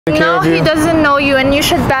No, he doesn't know you, and you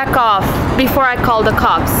should back off before I call the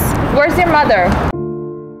cops. Where's your mother?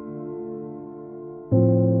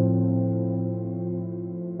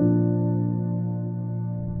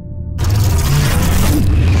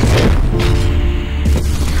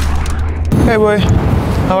 Hey boy,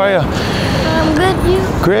 how are you? I'm good, you?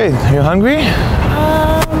 Great. Are you hungry? No,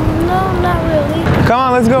 not really. Come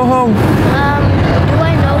on, let's go home. Do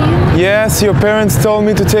I know you? Yes, your parents told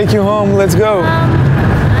me to take you home. Let's go.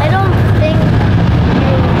 I don't think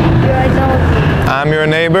I know you. I'm your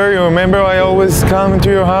neighbor. You remember I always come to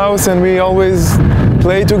your house and we always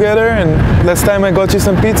play together, and last time I got you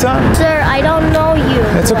some pizza? Sir, I don't know you.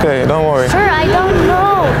 It's okay, don't worry. Sir, I don't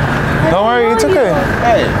know. Don't worry, it's okay.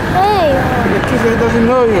 Hey, Hey. the kid doesn't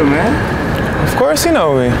know you, man. Of course you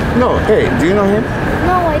know me. No, hey, do you know him?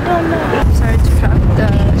 No, I don't know. Sorry to interrupt.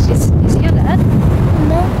 Is he your dad?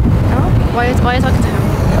 No. No? Why are you talking to him?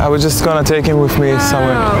 I was just gonna take him with me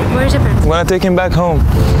somewhere. Oh, where's your parents? I'm gonna take him back home.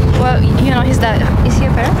 Well, you know his dad. Is he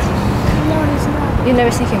your parent? No, he's not. You've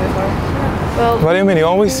never seen him before? Well, What do you mean? You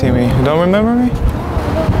always see me. You don't remember me?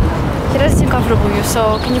 he doesn't seem comfortable with you,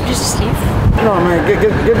 so can you please just leave? No, man,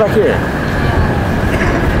 get back here.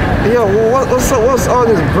 Yo, what's all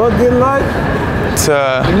this birthday like? It's,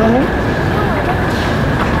 You know him?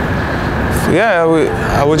 yeah,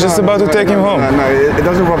 I was just about to take him home. No, it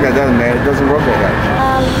doesn't work like that, man. It doesn't work like that.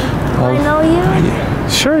 Do I know you?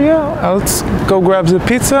 Sure, yeah. Let's go grab the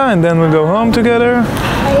pizza and then we'll go home together.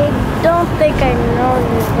 I don't think I know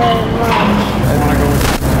you very well.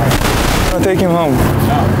 I'll take him home.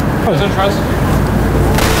 No. Doesn't trust you.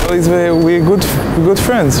 Well, we're good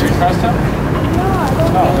friends. Do you trust him? No, I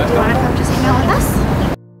don't No, think that's you. not. Come just hang out with us?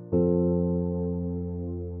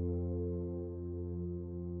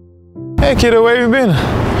 Hey kiddo, where have you been?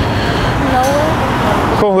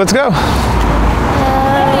 Nowhere. Cool, let's go.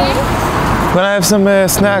 Gonna have some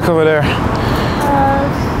snack over there.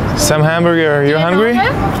 Some hamburger. You hungry? No,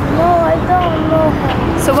 I don't know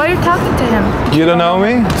him. So why are you talking to him? You don't know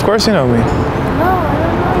me? Of course you know me. No, I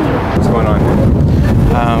don't know you. What's going on?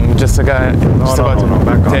 Just a guy. Just about to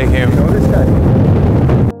back off. take him. You know this guy?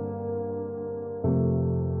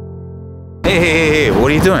 Hey,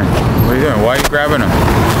 what are you doing? What are you doing? Why are you grabbing him?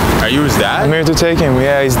 Are you his dad? I'm here to take him.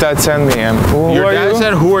 Yeah, his dad sent me. Who Your are dad you?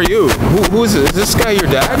 said, who are you? Who's this? Is this guy your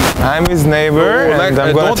dad? I'm his neighbor, and I'm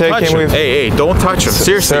gonna don't take touch him with. Hey, don't touch him.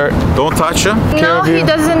 Seriously, sir. don't touch him. No, of you. he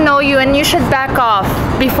doesn't know you, and you should back off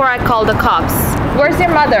before I call the cops. Where's your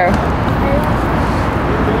mother?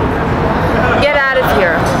 Get out of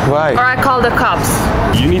here, Why? or I call the cops.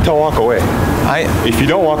 You need to walk away. If you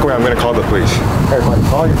don't walk away, I'm going to call the police. Hey, buddy,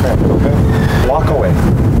 call your family, okay? Walk away.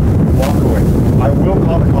 Walk away. I will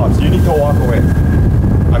call the cops. You need to walk away.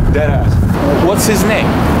 I'm dead ass. What's his name?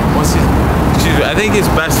 I think it's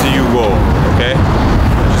best that you go. Okay.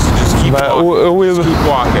 Just keep But walking. we'll. Just keep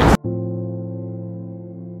walking.